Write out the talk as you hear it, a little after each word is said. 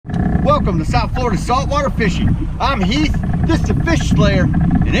welcome to South Florida saltwater fishing. I'm Heath, this is the Fish Slayer,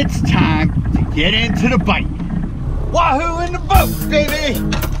 and it's time to get into the bite. Wahoo in the boat, baby!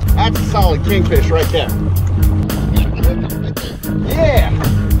 That's a solid kingfish right there. Yeah,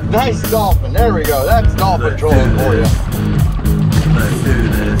 nice dolphin. There we go. That's dolphin trolling for you. Let's do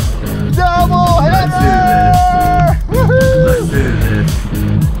this. Double header! Woohoo! Let's do this.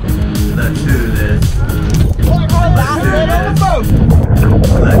 Let's do this. Let's do this.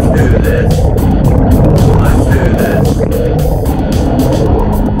 Let's do this.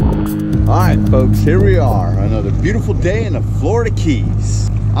 All right, folks, here we are. Another beautiful day in the Florida Keys.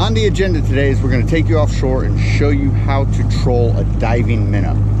 On the agenda today is we're going to take you offshore and show you how to troll a diving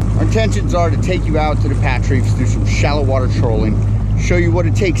minnow. Our intentions are to take you out to the patch reefs, do some shallow water trolling, show you what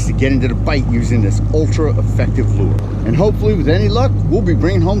it takes to get into the bite using this ultra effective lure. And hopefully with any luck, we'll be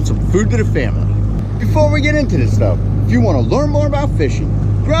bringing home some food to the family. Before we get into this though, if you want to learn more about fishing,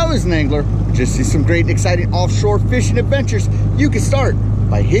 grow as an angler, or just see some great and exciting offshore fishing adventures, you can start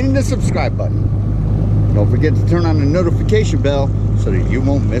by hitting the subscribe button. Don't forget to turn on the notification bell so that you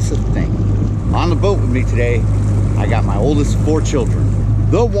won't miss a thing. On the boat with me today, I got my oldest 4 children.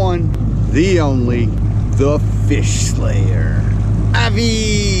 The one, the only, the Fish Slayer,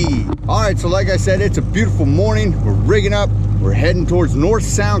 Avi. All right, so like I said, it's a beautiful morning. We're rigging up. We're heading towards North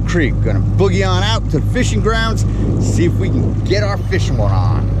Sound Creek. Gonna boogie on out to the fishing grounds, see if we can get our fishing one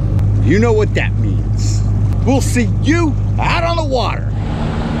on. You know what that means. We'll see you out on the water.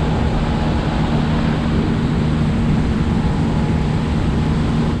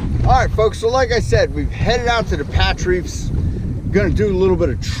 All right, folks, so like I said, we've headed out to the patch reefs. Gonna do a little bit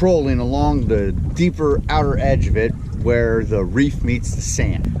of trolling along the deeper outer edge of it where the reef meets the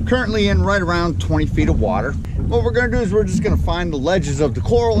sand. Currently in right around 20 feet of water. What we're gonna do is we're just gonna find the ledges of the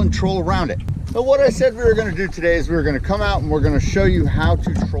coral and troll around it. So what I said we were gonna do today is we were gonna come out and we're gonna show you how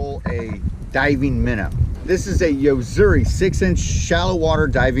to troll a diving minnow. This is a Yo-Zuri 6-inch shallow water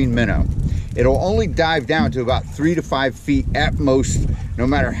diving minnow. It'll only dive down to about 3 to 5 feet at most, no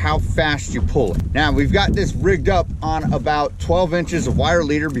matter how fast you pull it. Now, we've got this rigged up on about 12 inches of wire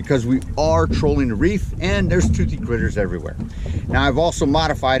leader because we are trolling the reef and there's toothy critters everywhere. Now, I've also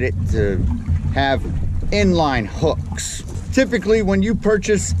modified it to have inline hooks. Typically, when you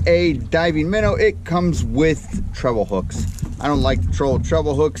purchase a diving minnow, it comes with treble hooks. I don't like to troll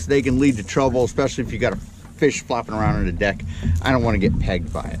treble hooks. They can lead to trouble, especially if you got a fish flopping around on the deck. I don't want to get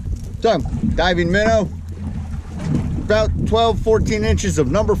pegged by it. So, diving minnow, about 12, 14 inches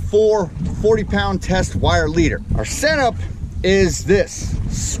of number 4, 40-pound test wire leader. Our setup is this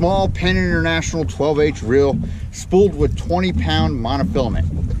small Penn International 12H reel spooled with 20-pound monofilament.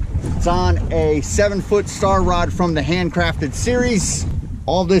 It's on a 7-foot star rod from the handcrafted series.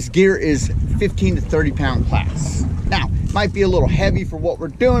 All this gear is 15 to 30-pound class. Now, it might be a little heavy for what we're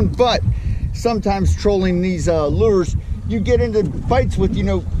doing, but sometimes trolling these lures, you get into bites with,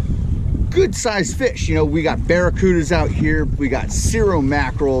 good sized fish. We got barracudas out here, we got cirro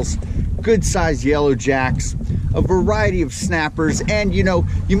mackerels, good sized yellow jacks, a variety of snappers, and you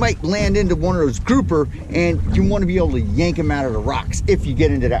might land into one of those grouper and you want to be able to yank them out of the rocks if you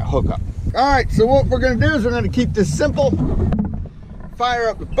get into that hookup. All right, so what we're going to do is we're going to keep this simple, fire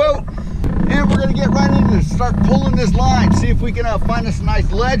up the boat, and we're going to get right into it, start pulling this line, see if we can find us a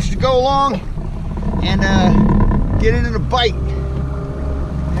nice ledge to go along and get into the bite.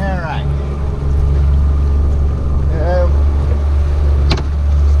 All right.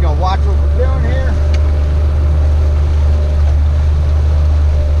 Just gonna watch what we're doing here.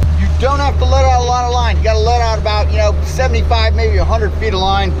 You don't have to let out a lot of line. You gotta let out about 75, maybe 100 feet of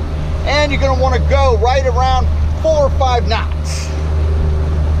line, and you're gonna want to go right around 4 or 5 knots.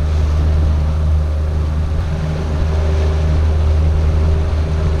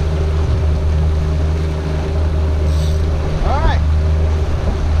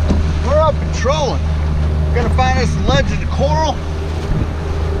 Trolling. We're gonna find us a ledge of the coral,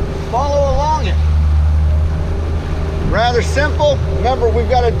 follow along it. Rather simple. Remember, we've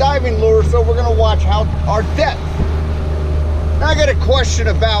got a diving lure, so we're gonna watch our depth. Now, I got a question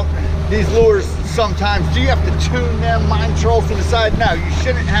about these lures sometimes. Do you have to tune them, mind trolls to the side? No, you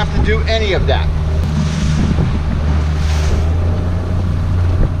shouldn't have to do any of that.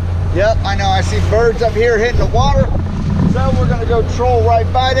 Yep, I know, I see birds up here hitting the water, so we're gonna go troll right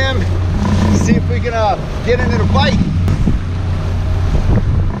by them. See if we can get into the bite.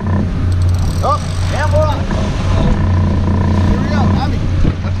 Oh, and we're on. Here we go, Abby.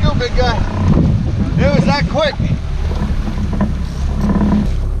 Let's go, big guy. It was that quick.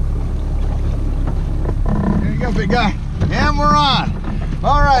 There you go, big guy. And we're on.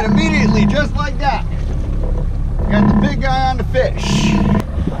 All right, immediately, just like that, got the big guy on the fish.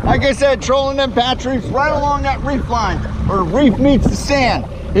 All Like I said, trolling them patch reefs right along that reef line where the reef meets the sand.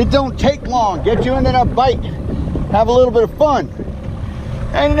 It don't take long. Get you into that bite. Have a little bit of fun.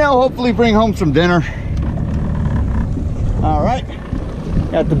 And, you know, hopefully bring home some dinner. All right.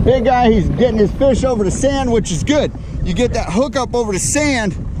 Got the big guy. He's getting his fish over the sand, which is good. You get that hook up over the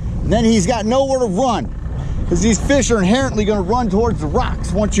sand, then he's got nowhere to run. Because these fish are inherently going to run towards the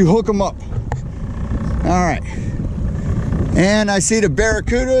rocks once you hook them up. All right. And I see the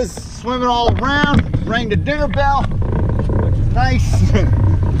barracudas swimming all around. Rang the dinner bell, which is nice.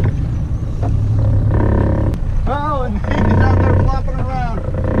 Oh, and he's out there flopping around.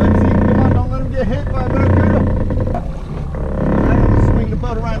 Let's see, come on, don't let him get hit by a barracuda. I'm gonna swing the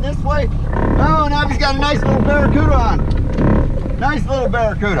boat around this way. Oh, now he's got a nice little barracuda on. Nice little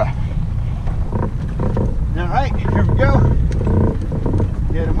barracuda. All right, here we go.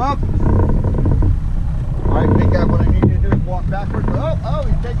 Get him up. All right, big guy, what I need you to do is walk backwards. Oh,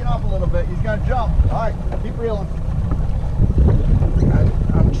 he's taking off a little bit. He's gonna jump. All right, keep reeling.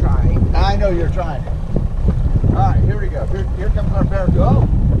 I'm trying. I know you're trying. All right, here we go. Here comes our barracuda. Oh.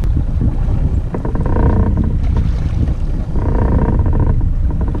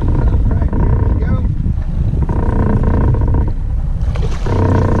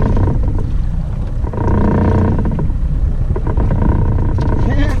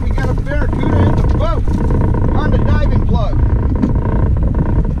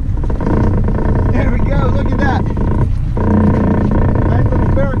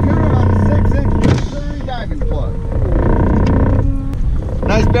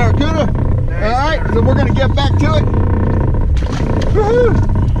 Nice barracuda. Nice. All right, so we're gonna get back to it. Woohoo!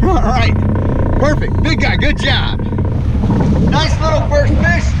 All right, perfect. Big guy, good job. Nice little first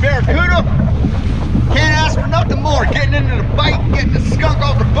fish, barracuda. Can't ask for nothing more. Getting into the bite, getting the skunk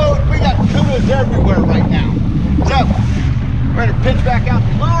off the boat. We got tunas everywhere right now. So we're gonna pitch back out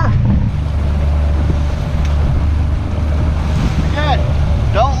the lure. Again,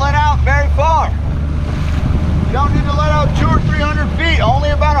 don't let out very far. You don't need to let out 200 or 300 feet,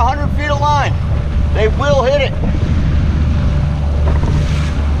 only about 100 feet of line. They will hit it.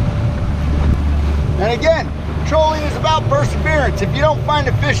 And again, trolling is about perseverance. If you don't find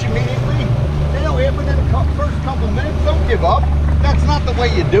a fish immediately, they don't hit within the first couple minutes. Don't give up. That's not the way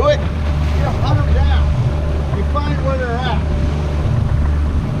you do it. You hunt them down. You find where they're at.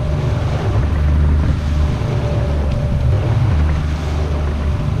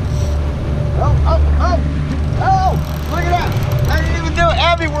 Oh, look at that. I didn't even do it.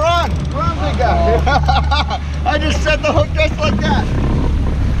 Abby, we're on. We're on, big guy. I just set the hook just like that.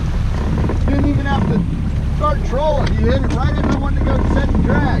 Didn't even have to start trolling. You hit it right as I wanted to go set and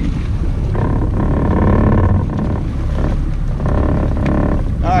drag.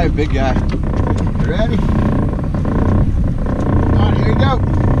 All right, big guy. You ready? All right, here you go.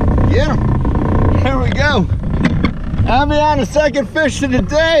 Get him. There we go. Abby on the second fish of the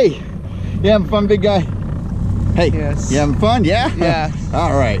day. You having fun, big guy? Hey, yes. You having fun? Yeah? Yeah.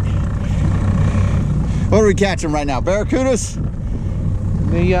 All right. What are we catching right now? Barracudas?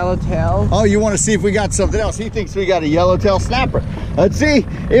 The yellowtail. Oh, you want to see if we got something else? He thinks we got a yellowtail snapper. Let's see.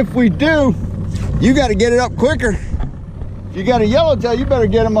 If we do, you got to get it up quicker. If you got a yellowtail, you better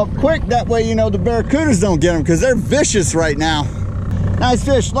get them up quick. That way, you know, the barracudas don't get them because they're vicious right now. Nice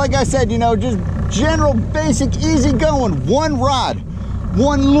fish. Like I said, you know, just general, basic, easy going. One rod,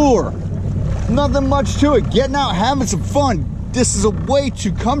 one lure. Nothing much to it. Getting out, having some fun. This is a way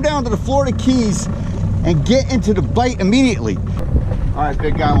to come down to the Florida Keys and get into the bite immediately. All right,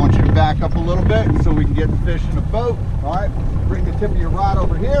 big guy, I want you to back up a little bit so we can get the fish in the boat. All right, bring the tip of your rod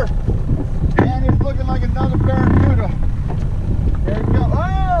over here. And it's looking like another barracuda. There you go.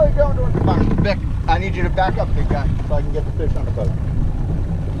 Oh, you're going towards the bottom. Vic, I need you to back up, big guy, so I can get the fish on the boat.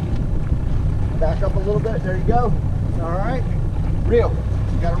 Back up a little bit. There you go. All right. Reel.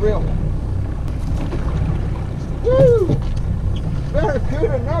 You got to reel. Woo!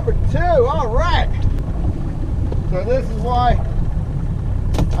 Barracuda number 2. All right. So this is why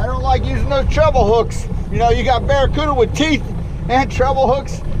I don't like using those treble hooks. You know, you got barracuda with teeth and treble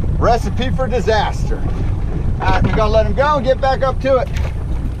hooks. Recipe for disaster. All right, we're gonna let him go and get back up to it.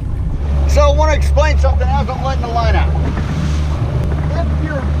 So I want to explain something as I'm letting the line out. If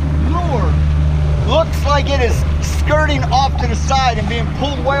your lure looks like it is skirting off to the side and being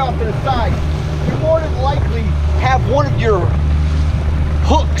pulled way off to the side, you more than likely have one of your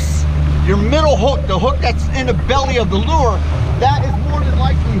hooks, your middle hook, the hook that's in the belly of the lure, that is more than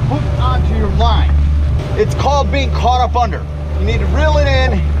likely hooked onto your line. It's called being caught up under. You need to reel it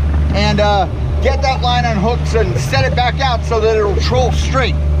in and get that line on hooks and set it back out so that it'll troll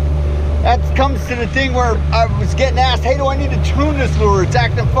straight. That comes to the thing where I was getting asked, hey, do I need to tune this lure? It's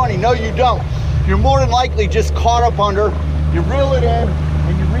acting funny. No, you don't. You're more than likely just caught up under. You reel it in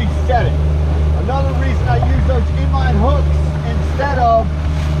and you reset it. Another reason I use those inline hooks instead of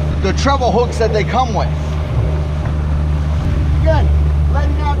the treble hooks that they come with. Again,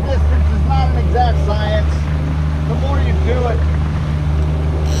 letting out distance is not an exact science. The more you do it,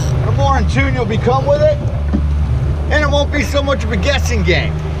 the more in tune you'll become with it, and it won't be so much of a guessing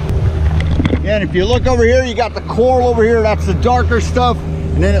game. And if you look over here, you got the coral over here, that's the darker stuff,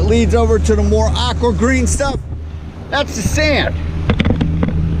 and then it leads over to the more aqua green stuff. That's the sand.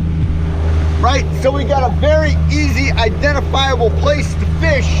 Right? So we got a very easy identifiable place to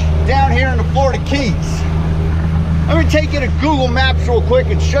fish down here in the Florida Keys. Let me take you to Google Maps real quick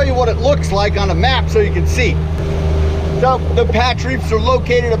and show you what it looks like on a map so you can see. So the patch reefs are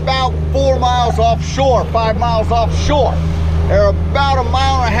located about 4 miles offshore, 5 miles offshore. They're about 1.5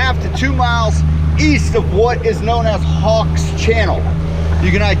 miles to 2 miles east of what is known as Hawks Channel.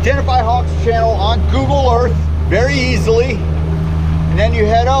 You can identify Hawks Channel on Google Earth very easily, and then you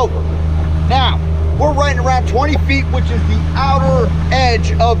head over. Now, we're right around 20 feet, which is the outer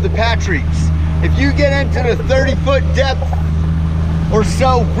edge of the patch reefs. If you get into the 30-foot depth or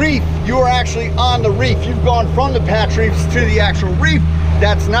so reef, you are actually on the reef. You've gone from the patch reefs to the actual reef.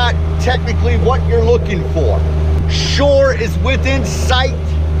 That's not technically what you're looking for. Shore is within sight.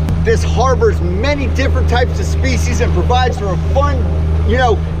 This harbors many different types of species and provides for a fun,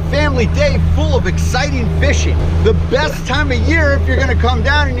 family day full of exciting fishing. The best time of year, if you're gonna come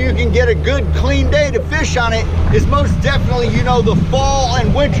down and you can get a good clean day to fish on it, is most definitely, the fall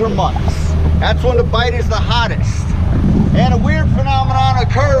and winter months. That's when the bite is the hottest. And a weird phenomenon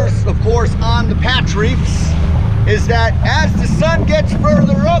occurs, of course, on the patch reefs, is that as the sun gets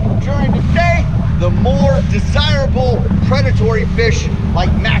further up during the day, the more desirable predatory fish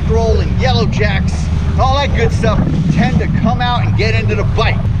like mackerel and yellowjacks, all that good stuff, tend to come out and get into the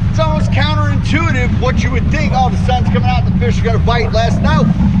bite. It's almost counterintuitive what you would think, oh, the sun's coming out, the fish are gonna bite less. No,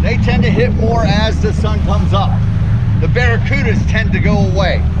 they tend to hit more as the sun comes up. The barracudas tend to go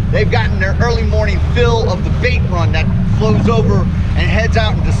away. They've gotten their early morning fill of the bait run that flows over and heads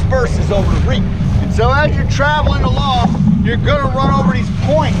out and disperses over the reef. And so as you're traveling along, you're gonna run over these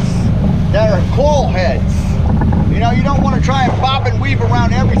points that are coral heads. You don't want to try and bob and weave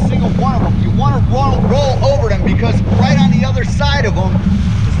around every single one of them. You want to roll over them, because right on the other side of them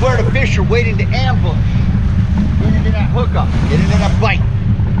is where the fish are waiting to ambush. Get into that hookup, get into that bite.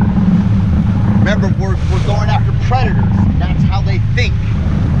 Remember, we're going after predators. That's how they think.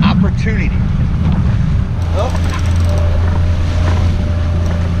 Opportunity. Oh,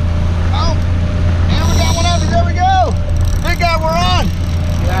 and we got one up. There we go. Big guy, we're on.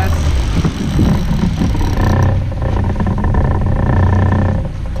 Yes.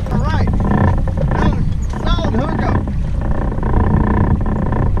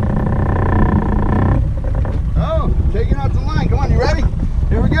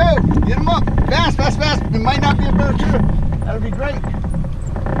 It might not be a barracuda. That'll be great.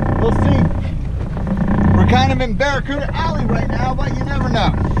 We'll see. We're kind of in Barracuda Alley right now, but you never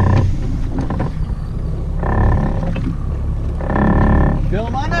know. Feel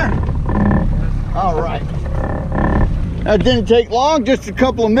them on there? All right. That didn't take long, just a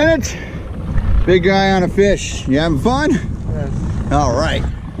couple of minutes. Big guy on a fish. You having fun? Yes. All right.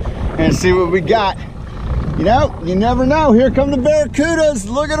 And see what we got. You never know. Here come the barracudas.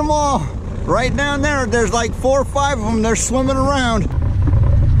 Look at them all. Right down there, there's like 4 or 5 of them. They're swimming around.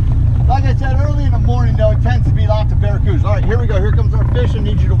 Like I said, early in the morning, though, it tends to be lots of barracudas. All right, here we go. Here comes our fish. I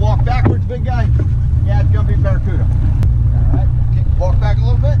need you to walk backwards, big guy. Yeah, it's going to be barracuda. All right, walk back a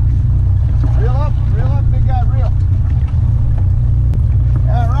little bit. Reel up, big guy, reel.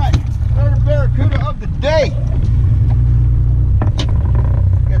 All right, third barracuda of the day.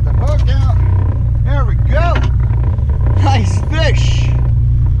 Get the hook out. There we go. Nice fish.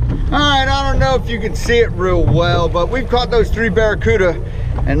 All right, I don't know if you can see it real well, but we've caught those 3 barracuda,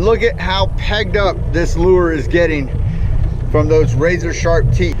 and look at how pegged up this lure is getting from those razor sharp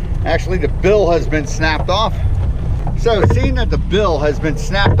teeth. Actually, the bill has been snapped off. So seeing that the bill has been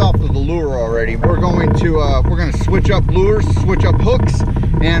snapped off of the lure already, we're going to switch up lures, switch up hooks,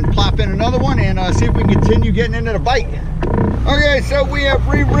 and plop in another one and see if we can continue getting into the bite. Okay, so we have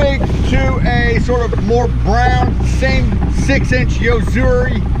re-rigged to a sort of more brown, same 6-inch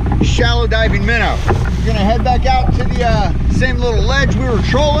Yo-Zuri shallow diving minnow. We're gonna head back out to the same little ledge we were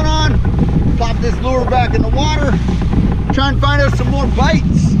trolling on, plop this lure back in the water, try and find us some more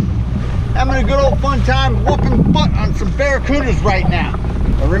bites. Having a good old fun time whooping butt on some barracudas right now.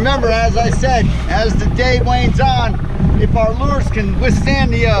 But remember, as I said, as the day wanes on, if our lures can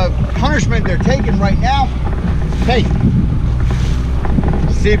withstand the punishment they're taking right now, hey,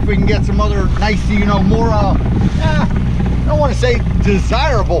 see if we can get some other nice, you know, more, I don't want to say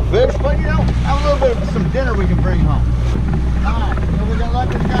desirable fish, but you know, have a little bit of some dinner we can bring home. All right, so we're gonna let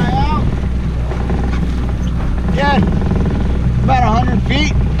this guy out. Again, about 100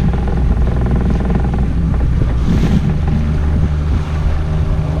 feet.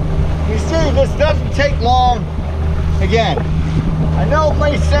 You see, this doesn't take long. Again, I know it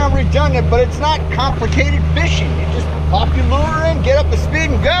may sound redundant, but it's not complicated fishing. You just pop your lure in, get up to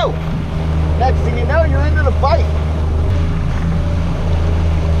speed, and go. Next thing you know, you're into the bite.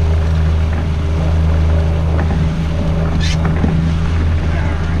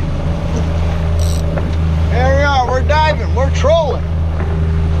 There we are, we're diving, we're trolling.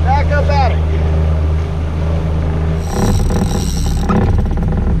 Back up at it.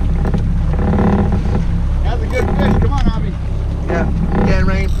 That's a good fish, come on, Abby. Yeah, getting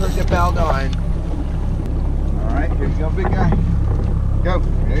ready to put the belt on. All right, here you go, big guy. Go,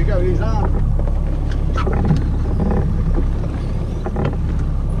 there you go, he's on.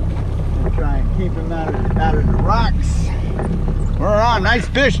 We'll try and keep him out of the rocks. We're on, nice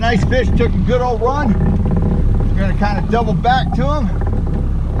fish, took a good old run. We're gonna kind of double back to him,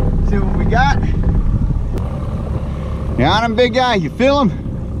 see what we got. You on him, big guy? You feel him?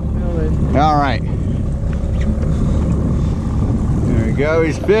 Feel it. All right. There we go,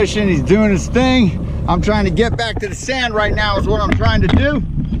 he's fishing, he's doing his thing. I'm trying to get back to the sand right now is what I'm trying to do.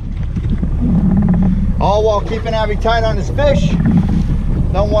 All while keeping Abby tight on his fish.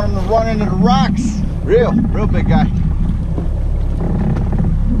 Don't want him to run into the rocks. Real big guy.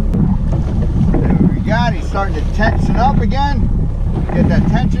 There we got, he's starting to tension up again. Get that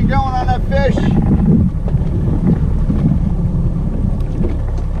tension going on that fish.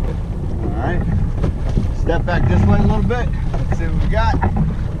 All right, step back this way a little bit. Let's see what we got.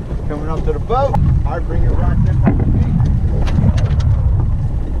 Coming up to the boat. All right, bring your rock tip on your feet.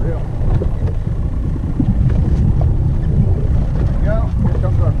 Real. There we go. Here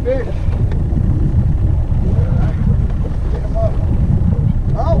comes our fish. All right. Get him up.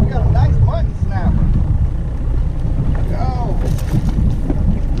 Oh, we got a nice mutton snapper. Go.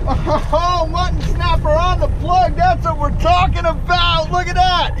 Oh, mutton snapper on the plug. That's what we're talking about. Look at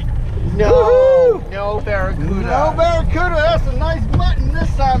that. No, no barracuda. No barracuda. That's a nice mutton this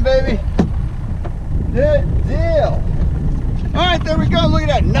time, baby. Good deal. All right, there we go. Look at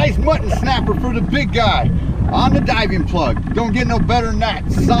that nice mutton snapper for the big guy on the diving plug. Don't get no better than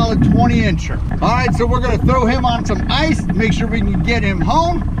that. Solid 20-incher. All right, so we're gonna throw him on some ice, make sure we can get him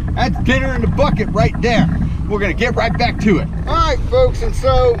home. That's dinner in the bucket right there. We're gonna get right back to it. All right, folks, and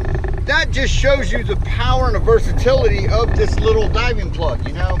so that just shows you the power and the versatility of this little diving plug,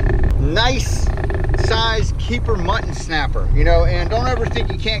 you know. Nice size keeper mutton snapper, you know, and don't ever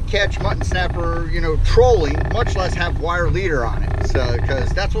think you can't catch mutton snapper, you know, trolling, much less have wire leader on it. So, because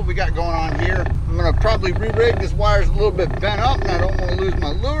that's what we got going on here. I'm gonna probably re-rig. This wire's a little bit bent up and I don't want to lose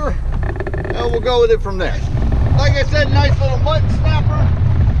my lure. And we'll go with it from there. Like I said, nice little mutton snapper.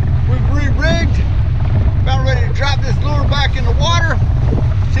 We've re-rigged. About ready to drop this lure back in the water.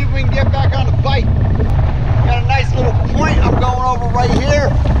 See if we can get back on the bite. Got a nice little point I'm going over right here.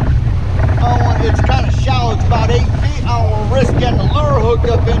 It's kind of shallow, it's about 8 feet. I don't want to risk getting the lure hooked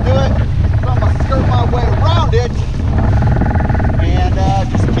up into it. So I'm going to skirt my way around it and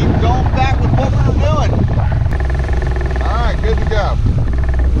just keep going back with what we're doing. All right, good to go.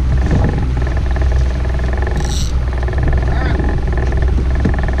 All right,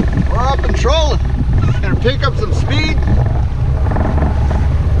 we're up and trolling. Gonna pick up some speed.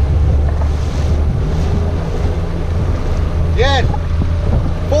 Again,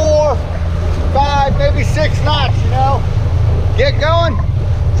 4, 5, maybe 6 knots, you know. Get going.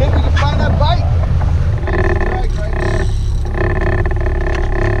 See if we can find that bite. Strike right there.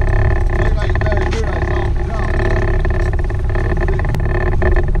 Look like you better do it. I saw him jump.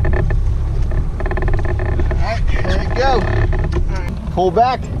 Alright, there you go. Pull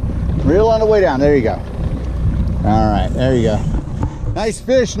back. Reel on the way down. There you go. Alright, there you go. Nice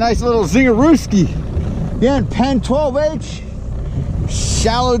fish. Nice little zingarooski. Again, Penn 12H.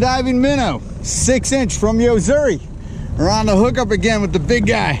 Shallow diving minnow. 6-inch from Yo-Zuri. We're on the hookup again with the big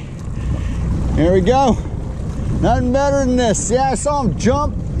guy. There we go. Nothing better than this. Yeah, I saw him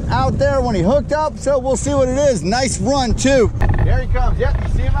jump out there when he hooked up, so we'll see what it is. Nice run too. There he comes. Yep, you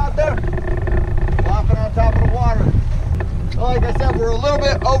see him out there? Flopping on top of the water. Well, like I said, we're a little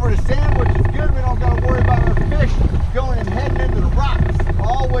bit over the sand, which is good. We don't got to worry about our fish going and heading into the rocks.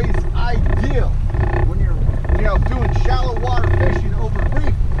 Always ideal when you're, you know, doing shallow water fishing over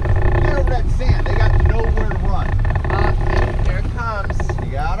reef. Get over that sand. They got nowhere to run.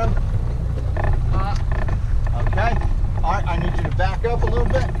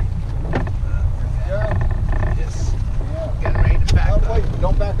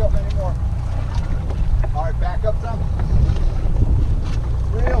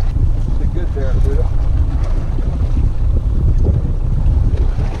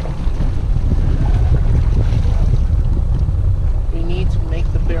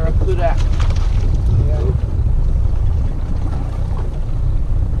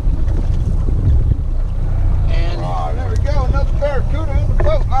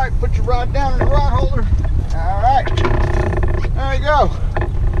 Whoa, all right, put your rod down in the rod holder. All right, there you go.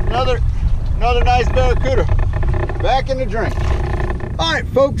 Another nice barracuda back in the drink. All right,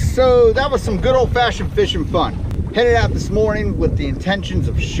 folks, so that was some good old-fashioned fishing fun. Headed out this morning with the intentions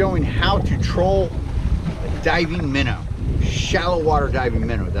of showing how to troll a diving minnow. Shallow water diving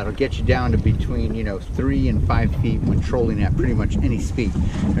minnow that'll get you down to between 3 and 5 feet when trolling at pretty much any speed.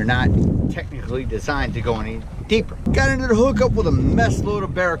 They're not technically designed to go any deeper. Got into the hookup with a mess load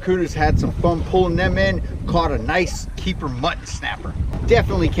of barracudas, had some fun pulling them in, caught a nice keeper mutton snapper.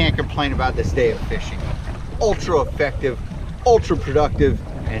 Definitely can't complain about this day of fishing. Ultra effective, ultra productive,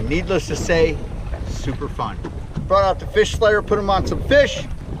 and needless to say, super fun. Brought out the fish slayer, put them on some fish,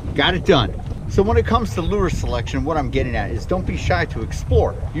 got it done. So when it comes to lure selection, what I'm getting at is don't be shy to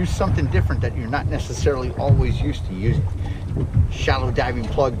explore. Use something different that you're not necessarily always used to using. Shallow diving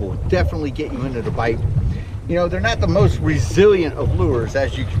plug will definitely get you into the bite. They're not the most resilient of lures.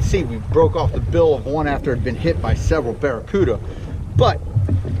 As you can see, we broke off the bill of one after it had been hit by several barracuda, but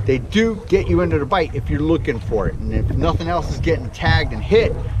they do get you into the bite if you're looking for it. And if nothing else is getting tagged and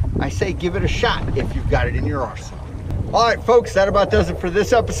hit, I say give it a shot if you've got it in your arsenal. All right, folks, that about does it for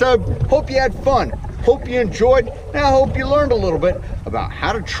this episode. Hope you had fun. Hope you enjoyed. And I hope you learned a little bit about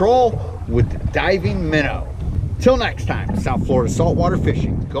how to troll with the diving minnow. Till next time, South Florida saltwater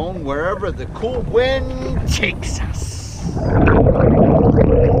fishing, going wherever the cool wind takes us.